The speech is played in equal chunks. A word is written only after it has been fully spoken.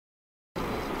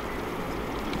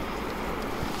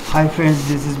Hi friends,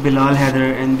 this is Bilal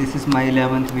Heather and this is my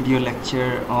 11th video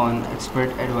lecture on expert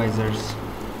advisors.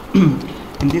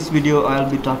 In this video I'll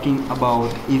be talking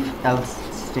about if-else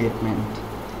statement.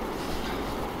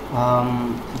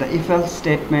 The if-else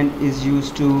statement is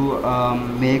used to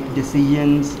make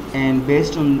decisions, and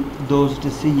based on those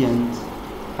decisions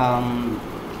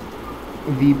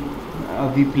we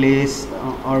place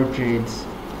our trades.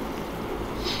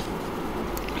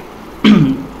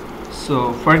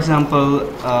 So for example,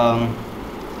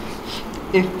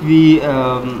 if we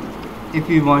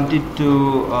wanted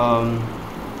to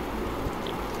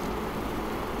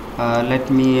let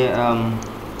me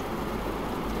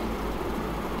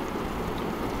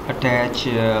attach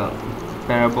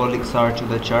parabolic SAR to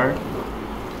the chart.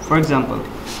 For example,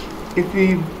 if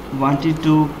we wanted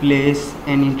to place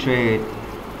any trade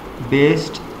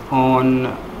based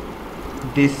on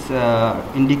this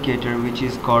indicator, which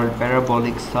is called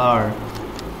parabolic SAR,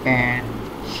 and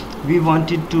we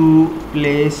wanted to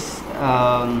place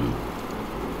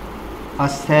a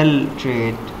sell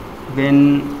trade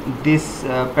when this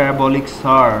parabolic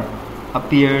SAR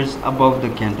appears above the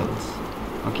candles,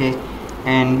 okay,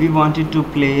 and we wanted to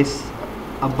place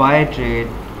a buy trade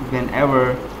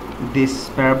whenever this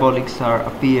parabolic SAR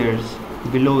appears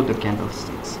below the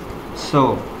candlesticks.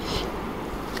 So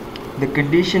the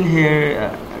condition here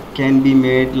can be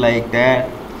made like that: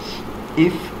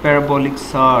 if parabolic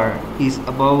SAR is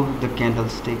above the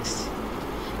candlesticks,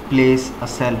 place a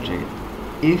sell trade.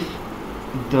 If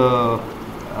the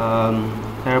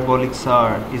parabolic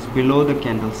SAR is below the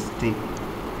candlestick,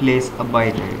 place a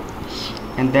buy trade.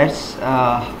 And that's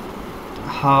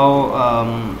how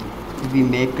we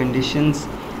make conditions,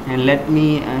 and let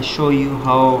me show you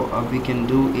how we can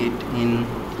do it in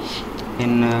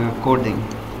coding.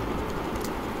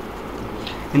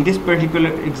 In this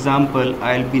particular example,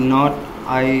 I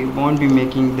won't be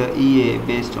making the EA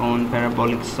based on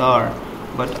parabolic SAR,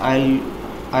 but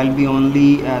I'll be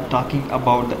only talking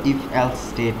about the if-else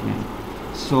statement.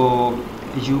 So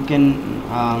you can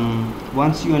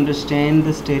once you understand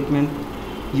the statement,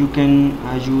 you can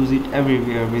use it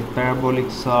everywhere with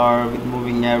parabolic SAR, with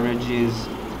moving averages,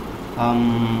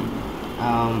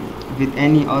 with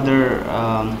any other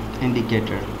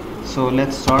indicator. So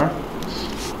let's start.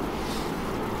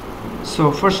 So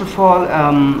first of all,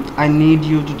 I need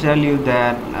you to tell you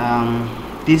that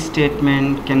this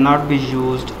statement cannot be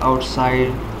used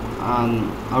outside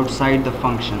the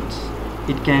functions.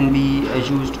 It can be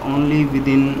used only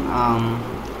within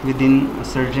a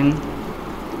certain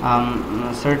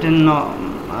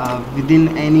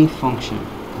within any function.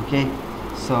 Okay,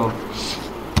 so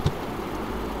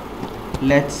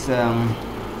let's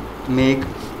make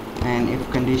an if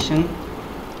condition.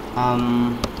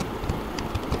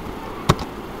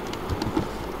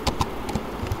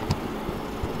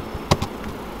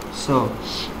 So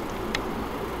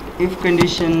if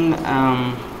condition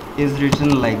is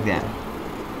written like that: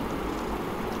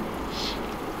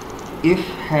 if it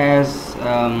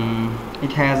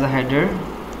has a header,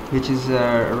 which is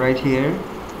right here,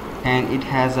 and it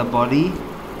has a body,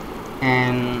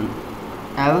 and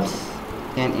else,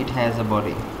 and it has a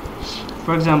body.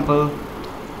 For example,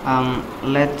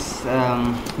 let's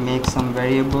make some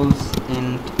variables.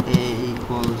 Int a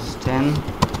equals 10,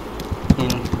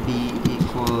 int b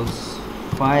equals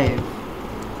 5,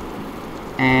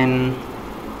 and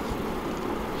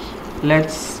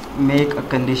let's make a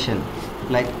condition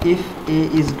like if a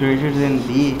is greater than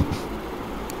b,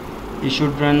 you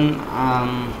should run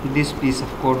this piece of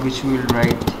code, which we will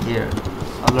write here: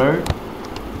 alert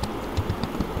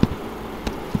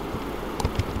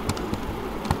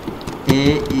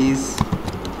a is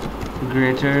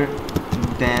greater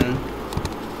than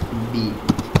b.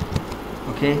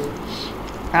 Okay,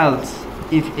 else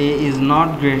if a is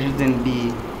not greater than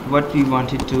b, what we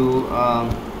wanted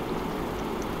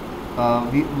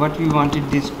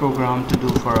this program to do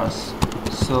for us.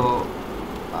 So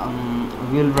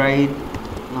we'll write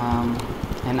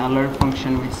an alert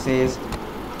function which says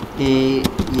a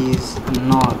is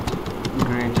not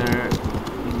greater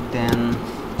than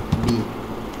b.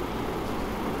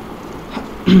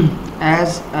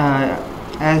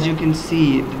 As you can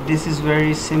see, this is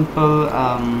very simple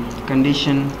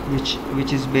condition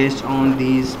which is based on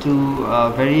these two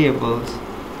variables.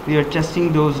 We are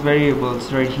testing those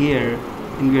variables right here,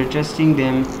 and we are testing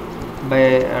them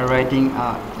by writing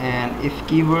an if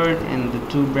keyword and the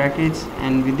two brackets,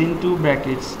 and within two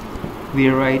brackets we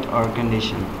write our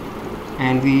condition,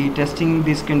 and we testing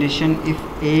this condition. If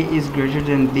a is greater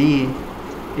than b,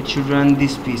 it should run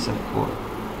this piece of code.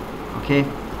 Okay,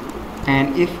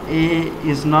 and if a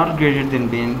is not greater than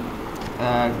b,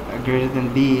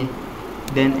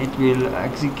 then it will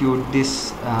execute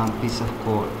this piece of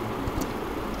code.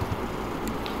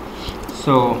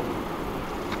 So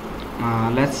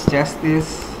let's test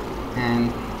this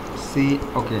and see.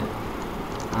 Okay,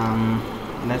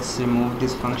 let's remove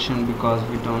this function because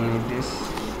we don't need this.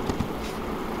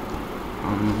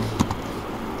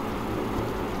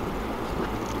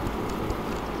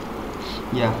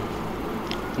 Yeah,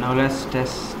 now let's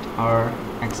test our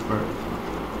expert.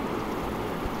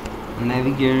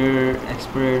 Navigator,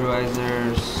 expert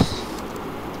advisors,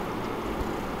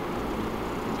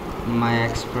 my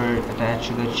expert attached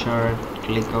to the chart,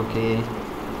 click OK,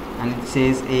 and it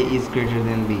says A is greater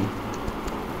than B,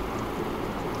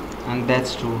 and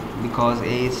that's true because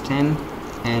A is 10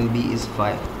 and B is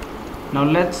 5. Now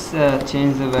let's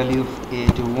change the value of A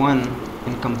to 1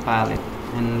 and compile it,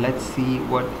 and let's see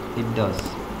what it does.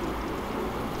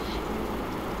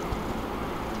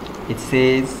 It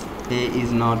says A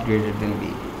is not greater than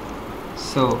B.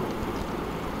 So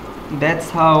that's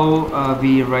how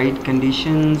we write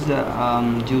conditions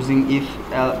using if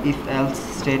else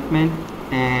statement,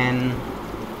 and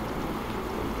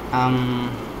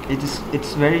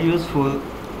it's very useful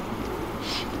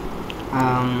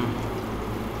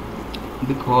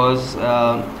because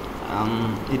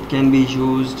it can be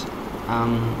used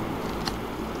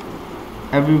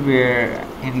everywhere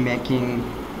in making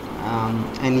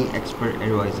any expert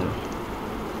advisor.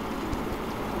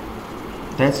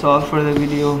 That's all for the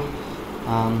video.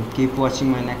 Keep watching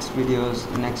my next videos.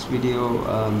 Next video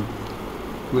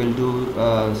we'll do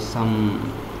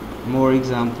some more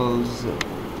examples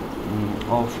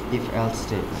of if else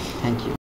statement. Thank you.